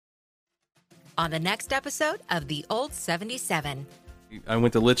on the next episode of The Old 77. I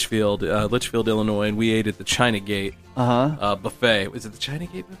went to Litchfield, Illinois, and we ate at the China Gate buffet. Was it the China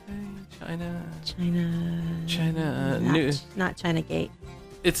Gate buffet? Not China Gate.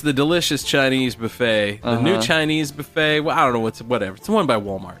 It's the delicious Chinese buffet. The new Chinese buffet. Well, I don't know whatever. It's the one by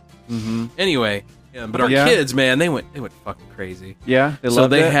Walmart. Mm-hmm. Anyway, but our kids, man, they went fucking crazy. Yeah,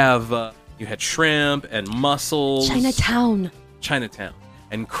 they have you had shrimp and mussels. Chinatown,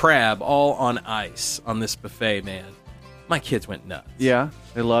 and crab all on ice on this buffet, man. My kids went nuts. Yeah,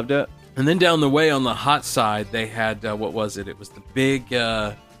 they loved it. And then down the way on the hot side, they had what was it? It was the big,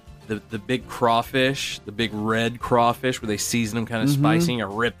 the big crawfish, the big red crawfish, where they season them kind of spicy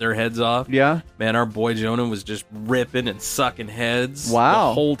and rip their heads off. Yeah, man, our boy Jonah was just ripping and sucking heads. Wow,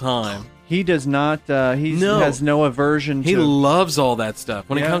 the whole time. He does not. He has no aversion. He loves all that stuff.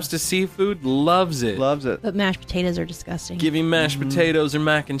 When it comes to seafood, loves it. Loves it. But mashed potatoes are disgusting. Give him mashed potatoes or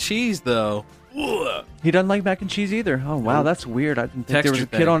mac and cheese, though. Ugh. He doesn't like mac and cheese either. Oh, wow, that's weird. I didn't think there was a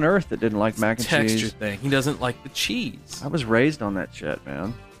kid on earth that didn't like mac and cheese. Texture thing. He doesn't like the cheese. I was raised on that shit,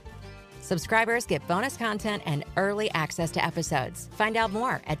 man. Subscribers get bonus content and early access to episodes. Find out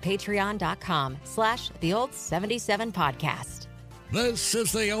more at patreon.com/theold77podcast. This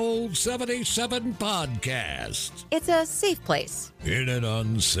is the Old 77 Podcast. It's a safe place in an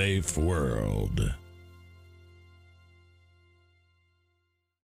unsafe world.